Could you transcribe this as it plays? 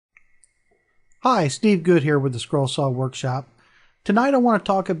Hi, Steve Good here with the Scroll Saw Workshop. Tonight I want to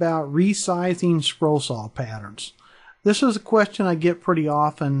talk about resizing scroll saw patterns. This is a question I get pretty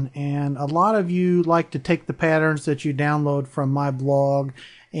often, and a lot of you like to take the patterns that you download from my blog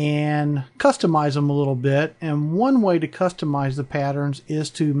and customize them a little bit. And one way to customize the patterns is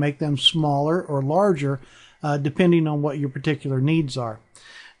to make them smaller or larger depending on what your particular needs are.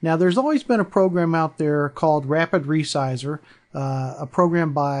 Now, there's always been a program out there called Rapid Resizer, a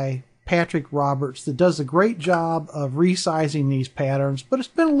program by Patrick Roberts that does a great job of resizing these patterns, but it's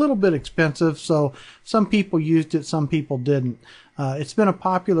been a little bit expensive, so some people used it, some people didn't. It's been a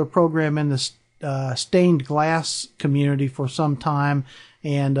popular program in the stained glass community for some time,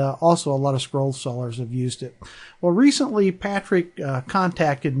 and also a lot of scroll sawers have used it. Well, recently Patrick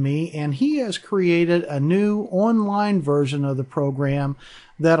contacted me, and he has created a new online version of the program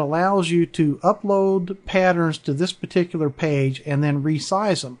that allows you to upload patterns to this particular page and then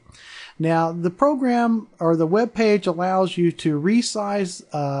resize them. Now, the program or the web page allows you to resize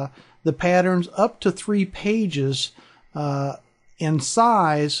the patterns up to 3 pages in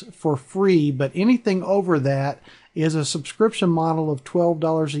size for free, but anything over that is a subscription model of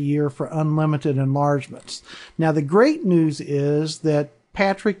 $12 a year for unlimited enlargements. Now, the great news is that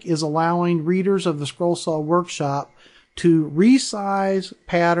Patrick is allowing readers of the Scroll Saw Workshop to resize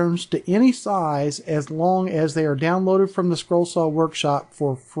patterns to any size as long as they are downloaded from the Scroll Saw Workshop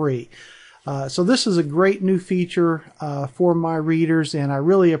for free. So this is a great new feature for my readers, and I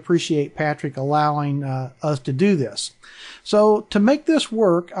really appreciate Patrick allowing us to do this. So to make this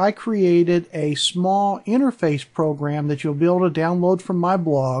work, I created a small interface program that you'll be able to download from my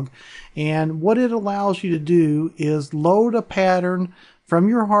blog, and what it allows you to do is load a pattern from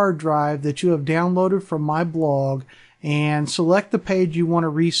your hard drive that you have downloaded from my blog and select the page you want to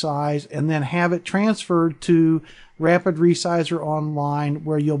resize, and then have it transferred to Rapid Resizer Online,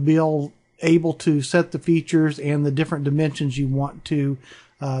 where you'll be able to set the features and the different dimensions you want to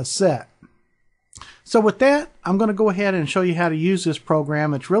set. So with that, I'm going to go ahead and show you how to use this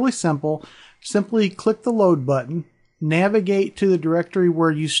program. It's really simple. Simply click the load button, navigate to the directory where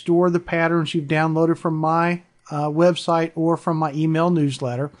you store the patterns you've downloaded from my website or from my email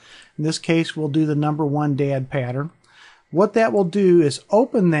newsletter. In this case, we'll do the number 1 dad pattern. What that will do is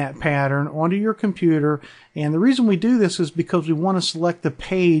open that pattern onto your computer, and the reason we do this is because we want to select the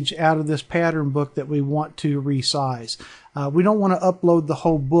page out of this pattern book that we want to resize. We don't want to upload the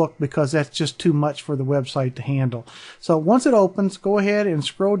whole book because that's just too much for the website to handle. So once it opens, go ahead and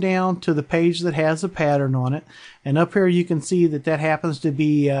scroll down to the page that has the pattern on it, and up here you can see that that happens to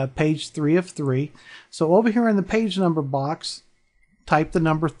be page 3 of 3. So over here in the page number box, type the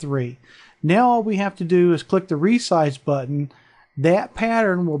number 3. Now all we have to do is click the resize button. That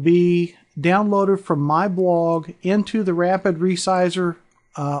pattern will be downloaded from my blog into the Rapid Resizer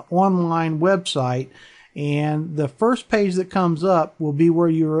online website, and the first page that comes up will be where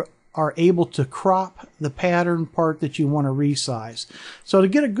you are able to crop the pattern part that you want to resize. So to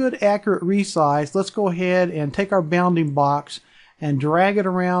get a good accurate resize, let's go ahead and take our bounding box and drag it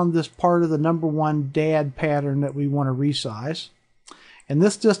around this part of the number 1 dad pattern that we want to resize. And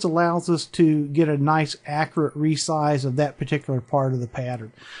this just allows us to get a nice accurate resize of that particular part of the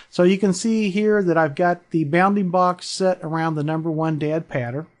pattern. So you can see here that I've got the bounding box set around the number 1 dad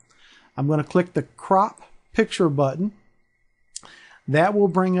pattern. I'm going to click the crop picture button. That will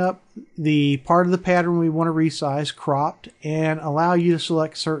bring up the part of the pattern we want to resize cropped and allow you to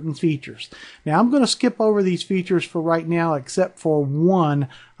select certain features. Now I'm going to skip over these features for right now except for one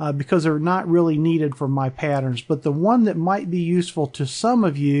because they're not really needed for my patterns, but the one that might be useful to some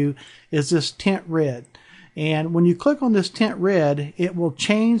of you is this tint red. And when you click on this tint red, it will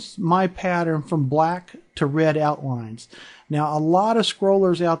change my pattern from black to red outlines. Now a lot of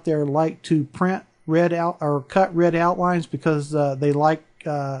scrollers out there like to print red out or cut red outlines because they like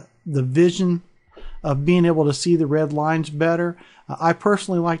the vision of being able to see the red lines better. I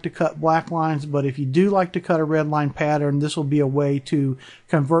personally like to cut black lines, but if you do like to cut a red line pattern, this will be a way to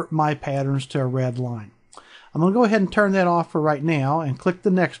convert my patterns to a red line. I'm going to go ahead and turn that off for right now and click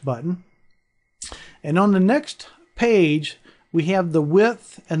the next button. And on the next page, we have the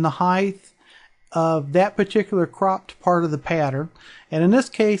width and the height of that particular cropped part of the pattern. And in this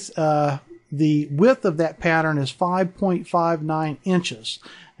case, the width of that pattern is 5.59 inches.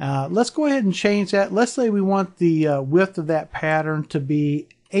 Let's go ahead and change that. Let's say we want the width of that pattern to be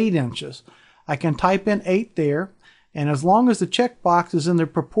 8 inches. I can type in 8 there, and as long as the checkbox is in the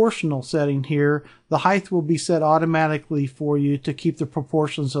proportional setting here, the height will be set automatically for you to keep the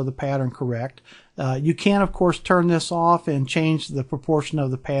proportions of the pattern correct. You can, of course, turn this off and change the proportion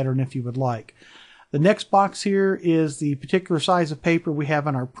of the pattern if you would like. The next box here is the particular size of paper we have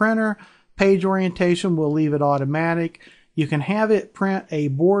in our printer. Page orientation, we'll leave it automatic. You can have it print a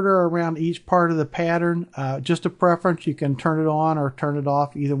border around each part of the pattern. Just a preference. You can turn it on or turn it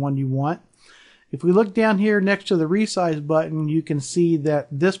off, either one you want. If we look down here next to the resize button, you can see that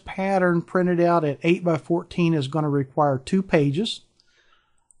this pattern printed out at 8x14 is going to require 2 pages.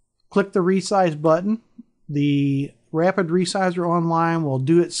 Click the resize button. The Rapid Resizer Online will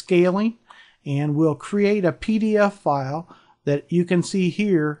do its scaling and will create a PDF file that you can see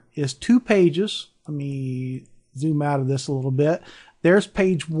here is 2 pages. Let me zoom out of this a little bit. There's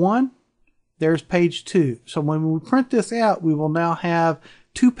page 1, there's page 2. So when we print this out, we will now have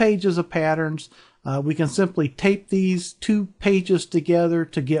 2 pages of patterns. We can simply tape these 2 pages together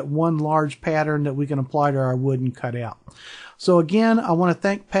to get one large pattern that we can apply to our wooden cutout. So again, I want to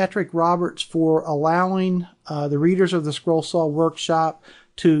thank Patrick Roberts for allowing the readers of the Scroll Saw Workshop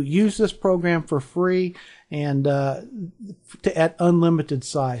to use this program for free and at unlimited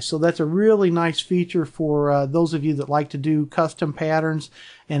size. So that's a really nice feature for those of you that like to do custom patterns.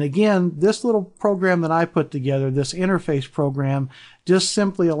 And again, this little program that I put together, this interface program, just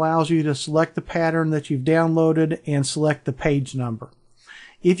simply allows you to select the pattern that you've downloaded and select the page number.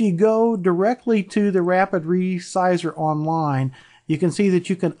 If you go directly to the Rapid Resizer Online, you can see that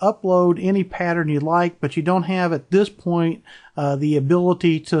you can upload any pattern you like, but you don't have at this point the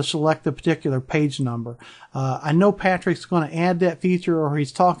ability to select the particular page number. I know Patrick's going to add that feature, or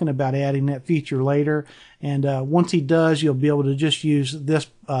he's talking about adding that feature later, and once he does, you'll be able to just use this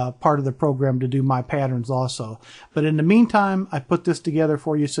part of the program to do my patterns also. But in the meantime, I put this together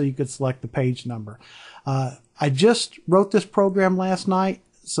for you so you could select the page number. I just wrote this program last night,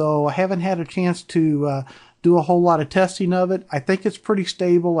 so I haven't had a chance to do a whole lot of testing of it. I think it's pretty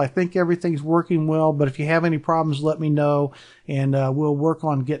stable. I think everything's working well, but if you have any problems, let me know, and we'll work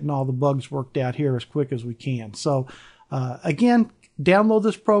on getting all the bugs worked out here as quick as we can. So again, download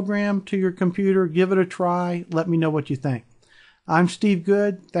this program to your computer, give it a try, let me know what you think. I'm Steve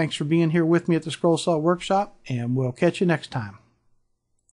Good. Thanks for being here with me at the Scroll Saw Workshop, and we'll catch you next time.